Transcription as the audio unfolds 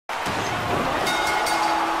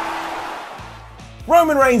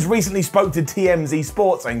Roman Reigns recently spoke to TMZ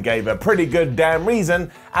Sports and gave a pretty good damn reason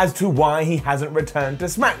as to why he hasn't returned to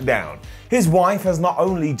SmackDown. His wife has not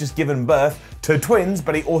only just given birth to twins,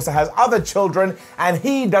 but he also has other children, and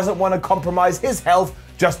he doesn't want to compromise his health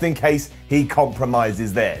just in case he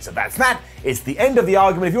compromises theirs. So that's that. It's the end of the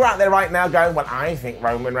argument. If you're out there right now going, well, I think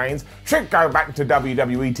Roman Reigns should go back to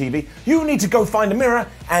WWE TV, you need to go find a mirror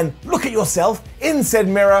and look at yourself in said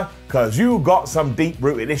mirror, because you got some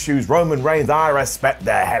deep-rooted issues. Roman Reigns, I respect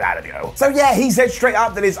the hell out of you. So yeah, he said straight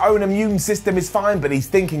up that his own immune system is fine, but he's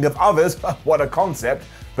thinking of others. What a concept.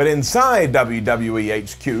 But inside WWE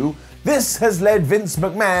HQ, this has led Vince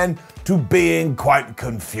McMahon to being quite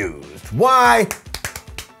confused. Why?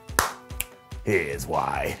 Here's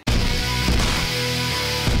why.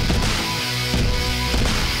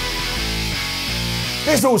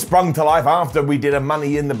 This all sprung to life after we did a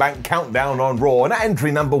Money in the Bank countdown on Raw, and at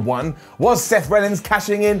entry number 1 was Seth Rollins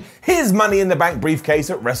cashing in his Money in the Bank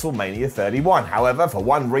briefcase at WrestleMania 31. However, for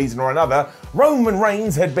one reason or another, Roman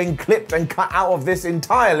Reigns had been clipped and cut out of this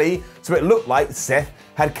entirely, so it looked like Seth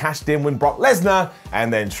had cashed in with Brock Lesnar,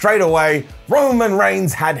 and then straight away, Roman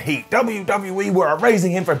Reigns had heat. WWE were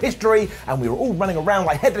erasing him from history, and we were all running around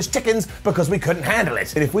like headless chickens because we couldn't handle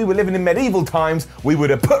it. And if we were living in medieval times, we would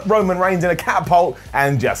have put Roman Reigns in a catapult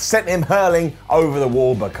and just sent him hurling over the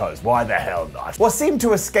wall, because why the hell not? What seemed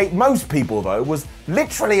to escape most people, though, was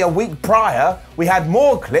literally a week prior, we had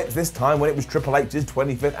more clips, this time when it was Triple H's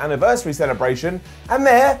 25th anniversary celebration, and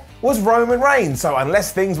there was Roman Reigns. So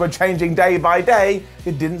unless things were changing day by day,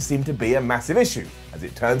 it didn't seem to be a massive issue. As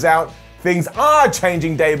it turns out, things are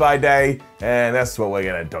changing day by day, and that's what we're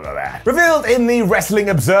going to talk about. Revealed in the Wrestling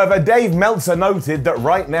Observer, Dave Meltzer noted that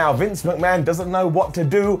right now Vince McMahon doesn't know what to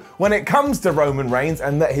do when it comes to Roman Reigns,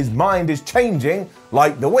 and that his mind is changing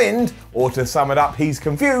like the wind, or to sum it up, he's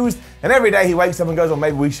confused, and every day he wakes up and goes, well,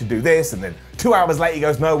 maybe we should do this, and then 2 hours later he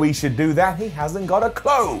goes, no, we should do that. He hasn't got a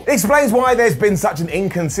clue. It explains why there's been such an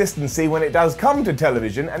inconsistency when it does come to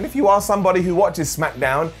television, and if you are somebody who watches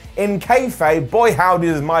SmackDown, in kayfabe, boy howdy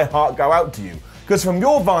does my heart go out to you. Because from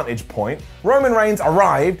your vantage point, Roman Reigns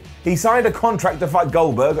arrived, he signed a contract to fight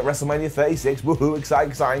Goldberg at WrestleMania 36, woohoo,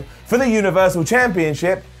 exciting, for the Universal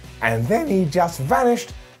Championship, and then he just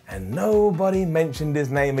vanished and nobody mentioned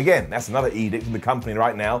his name again. That's another edict in the company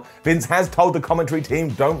right now. Vince has told the commentary team,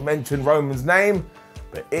 don't mention Roman's name,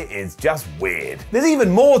 but it is just weird. There's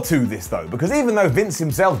even more to this though, because even though Vince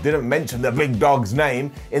himself didn't mention the big dog's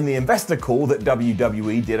name in the investor call that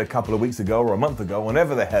WWE did a couple of weeks ago or a month ago,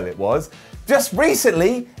 whenever the hell it was, just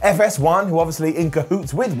recently, FS1, who obviously in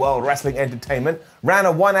cahoots with World Wrestling Entertainment, ran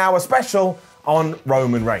a 1-hour special on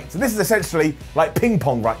Roman Reigns. So this is essentially like ping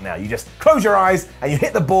pong right now. You just close your eyes and you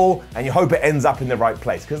hit the ball and you hope it ends up in the right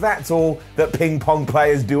place, because that's all that ping pong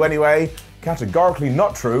players do anyway. Categorically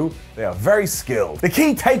not true, they are very skilled. The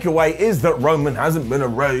key takeaway is that Roman hasn't been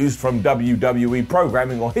erased from WWE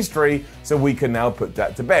programming or history, so we can now put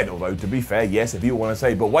that to bed. Although, to be fair, yes, if you want to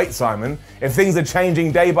say, but wait, Simon, if things are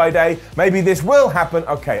changing day by day, maybe this will happen.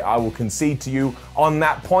 Okay, I will concede to you on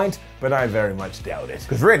that point, but I very much doubt it.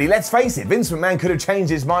 Because really, let's face it, Vince McMahon could have changed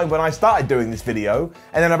his mind when I started doing this video,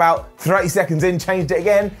 and then about 30 seconds in, changed it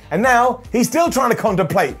again, and now he's still trying to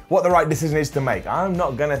contemplate what the right decision is to make. I'm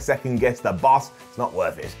not gonna second guess the boss, it's not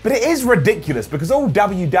worth it. But it is ridiculous, because all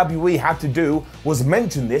WWE had to do was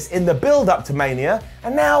mention this in the build-up to Mania,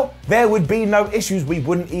 and now there would be no issues, we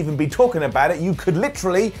wouldn't even be talking about it. You could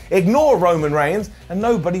literally ignore Roman Reigns, and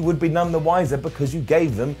nobody would be none the wiser because you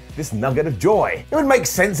gave them this nugget of joy. It would make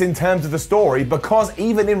sense in terms of the story, because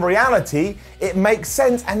even in reality, it makes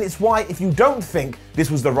sense, and it's why if you don't think this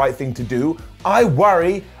was the right thing to do, I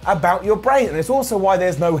worry about your brain. And it's also why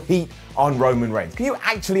there's no heat on Roman Reigns. Can you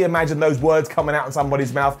actually imagine those words coming out of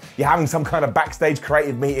somebody's mouth? You're having some kind of backstage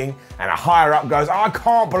creative meeting and a higher up goes, I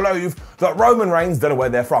can't believe that Roman Reigns, don't know where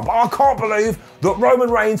they're from, but I can't believe that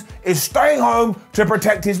Roman Reigns is staying home to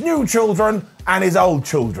protect his new children and his old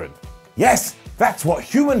children. Yes, that's what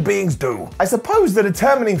human beings do. I suppose the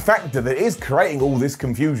determining factor that is creating all this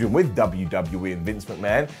confusion with WWE and Vince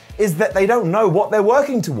McMahon is that they don't know what they're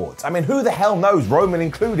working towards. I mean, who the hell knows, Roman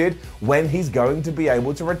included, when he's going to be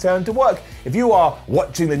able to return to work? If you are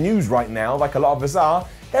watching the news right now, like a lot of us are,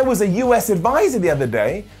 there was a US advisor the other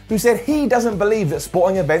day who said he doesn't believe that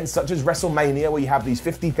sporting events such as WrestleMania, where you have these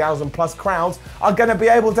 50,000 plus crowds, are going to be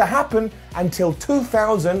able to happen until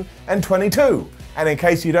 2022. And in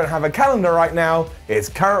case you don't have a calendar right now, it's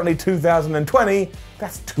currently 2020,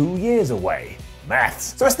 that's 2 years away.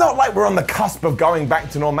 Maths. So it's not like we're on the cusp of going back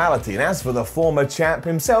to normality, and as for the former champ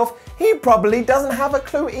himself, he probably doesn't have a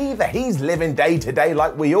clue either. He's living day to day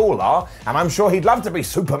like we all are, and I'm sure he'd love to be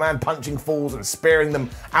Superman punching fools and spearing them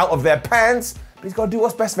out of their pants, but he's got to do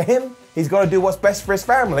what's best for him. He's got to do what's best for his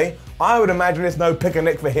family. I would imagine it's no pick a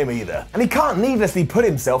nick for him either. And he can't needlessly put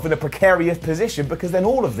himself in a precarious position, because then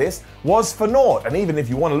all of this was for naught. And even if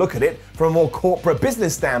you want to look at it from a more corporate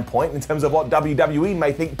business standpoint, in terms of what WWE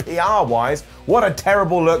may think PR-wise, what a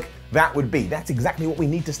terrible look that would be. That's exactly what we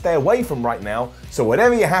need to stay away from right now. So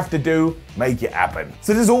whatever you have to do, make it happen.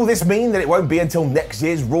 So does all this mean that it won't be until next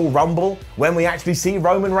year's Royal Rumble when we actually see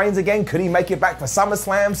Roman Reigns again? Could he make it back for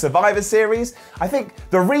SummerSlam, Survivor Series? I think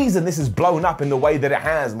the reason this has blown up in the way that it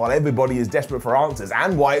has, while everybody is desperate for answers,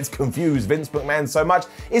 and why it's confused Vince McMahon so much,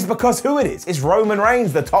 is because who it is. It's Roman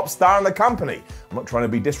Reigns, the top star in the company. I'm not trying to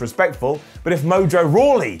be disrespectful, but if Mojo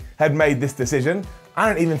Rawley had made this decision, I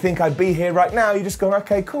don't even think I'd be here right now. You just go,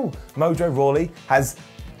 okay, cool. Mojo Rawley has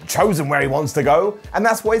chosen where he wants to go, and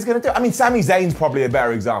that's what he's going to do. I mean, Sami Zayn's probably a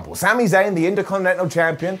better example. Sami Zayn, the Intercontinental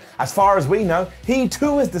Champion, as far as we know, he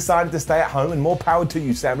too has decided to stay at home, and more power to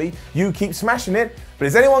you, Sami. You keep smashing it. But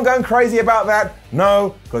is anyone going crazy about that?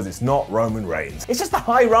 No, because it's not Roman Reigns. It's just a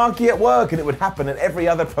hierarchy at work, and it would happen in every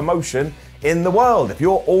other promotion in the world. If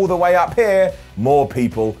you're all the way up here, more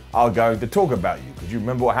people are going to talk about you. Because you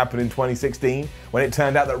remember what happened in 2016 when it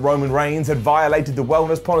turned out that Roman Reigns had violated the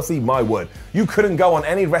wellness policy? My word, you couldn't go on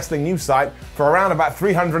any wrestling news site for around about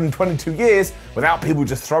 322 years without people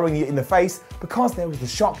just throwing you in the face, because there was the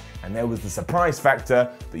shock and there was the surprise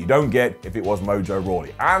factor that you don't get if it was Mojo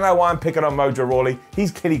Rawley. I don't know why I'm picking on Mojo Rawley.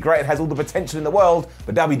 He's clearly great and has all the potential in the world,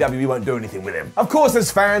 but WWE won't do anything with him. Of course,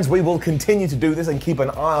 as fans, we will continue to do this and keep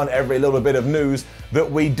an eye on every little bit of news that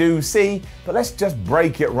we do see, but let's just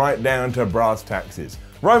break it right down to brass taxes.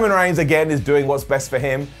 Roman Reigns again is doing what's best for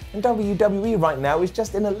him, and WWE right now is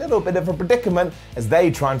just in a little bit of a predicament as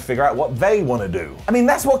they try and figure out what they want to do. I mean,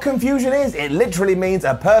 that's what confusion is. It literally means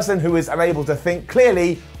a person who is unable to think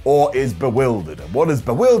clearly or is bewildered. And what does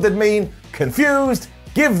bewildered mean? Confused.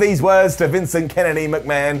 Give these words to Vincent Kennedy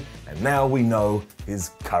McMahon, and now we know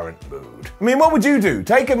his current mood. I mean, what would you do?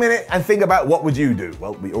 Take a minute and think about what would you do.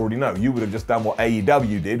 Well, we already know. You would have just done what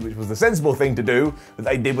AEW did, which was the sensible thing to do that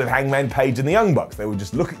they did with Hangman Page and the Young Bucks. They would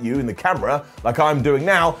just look at you in the camera like I'm doing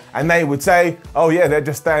now, and they would say, oh yeah, they're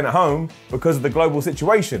just staying at home because of the global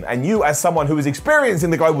situation. And you, as someone who is experienced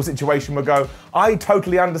in the global situation, would go, I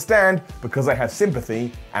totally understand, because I have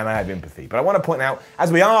sympathy and I have empathy. But I want to point out,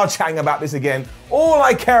 as we are chatting about this again, all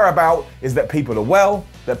I care about is that people are well,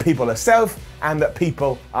 that people are safe, and that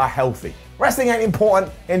people are healthy. Wrestling ain't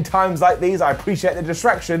important in times like these. I appreciate the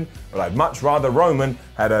distraction, but I'd much rather Roman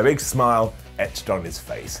had a big smile etched on his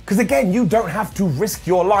face. Because again, you don't have to risk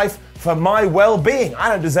your life for my well-being. I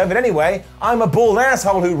don't deserve it anyway. I'm a bald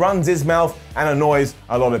asshole who runs his mouth and annoys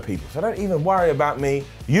a lot of people. So don't even worry about me.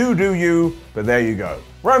 You do you, but there you go.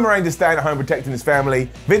 Roman Reigns is staying at home protecting his family.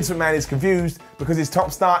 Vince McMahon is confused because his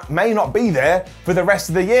top star may not be there for the rest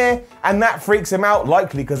of the year, and that freaks him out,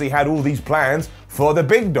 likely because he had all these plans for the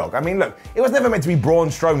big dog. I mean, look, it was never meant to be Braun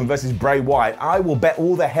Strowman versus Bray Wyatt. I will bet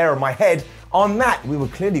all the hair on my head on that. We were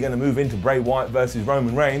clearly going to move into Bray Wyatt versus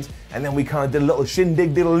Roman Reigns, and then we kind of did a little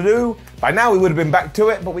shindig diddle-doo. By now we would have been back to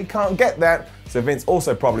it, but we can't get that. So Vince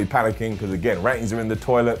also probably panicking because, again, ratings are in the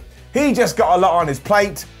toilet. He just got a lot on his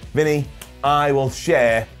plate. Vinny, I will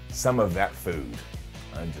share some of that food.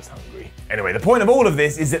 I'm just hungry. Anyway, the point of all of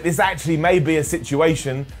this is that this actually may be a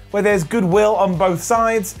situation where there's goodwill on both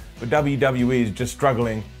sides, but WWE is just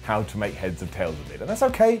struggling how to make heads or tails of it. And that's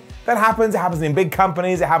okay. That happens. It happens in big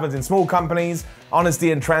companies. It happens in small companies.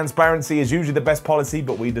 Honesty and transparency is usually the best policy,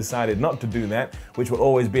 but we decided not to do that, which will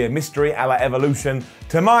always be a mystery a la Evolution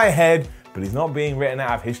to my head. But he's not being written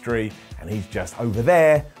out of history, and he's just over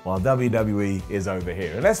there while WWE is over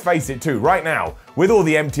here. And let's face it too, right now, with all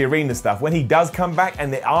the empty arena stuff, when he does come back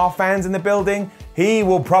and there are fans in the building, he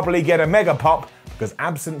will probably get a mega pop, because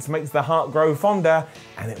absence makes the heart grow fonder,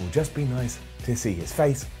 and it will just be nice to see his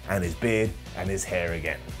face and his beard and his hair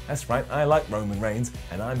again. That's right, I like Roman Reigns,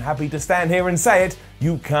 and I'm happy to stand here and say it.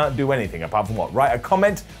 You can't do anything apart from what? Write a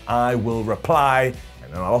comment, I will reply,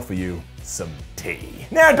 and then I'll offer you some tea.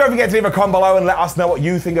 Now, don't forget to leave a comment below and let us know what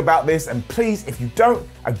you think about this. And please, if you don't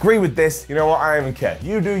agree with this, you know what, I don't even care.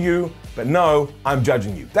 You do you, but no, I'm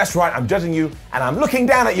judging you. That's right, I'm judging you, and I'm looking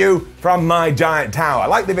down at you from my giant tower.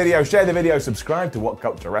 Like the video, share the video, subscribe to What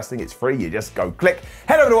Culture Wrestling. It's free, you just go click.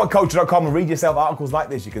 Head over to whatculture.com and read yourself articles like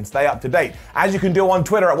this. You can stay up to date, as you can do on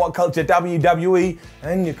Twitter at WhatCultureWWE,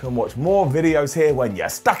 and you can watch more videos here when you're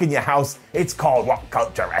stuck in your house. It's called What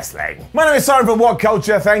Culture Wrestling. My name is Simon from What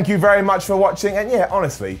Culture. Thank you very much for watching, and yeah,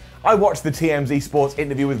 honestly, I watched the TMZ Sports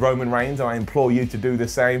interview with Roman Reigns, and I implore you to do the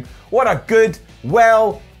same. What a good,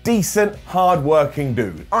 well, decent, hard-working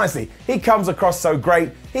dude. Honestly, he comes across so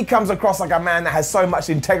great. He comes across like a man that has so much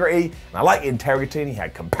integrity, and I like integrity, and he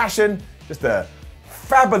had compassion. He Just a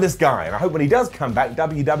fabulous guy, and I hope when he does come back,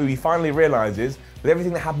 WWE finally realizes, with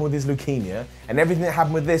everything that happened with his leukemia and everything that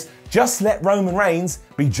happened with this, just let Roman Reigns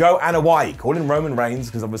be Joe Anoa'i. Call him Roman Reigns,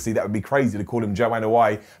 because obviously that would be crazy to call him Joe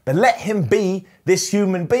Anoa'i, but let him be this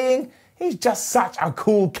human being. He's just such a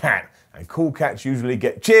cool cat, and cool cats usually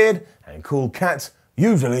get cheered, and cool cats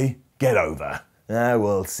usually get over. I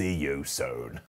will see you soon.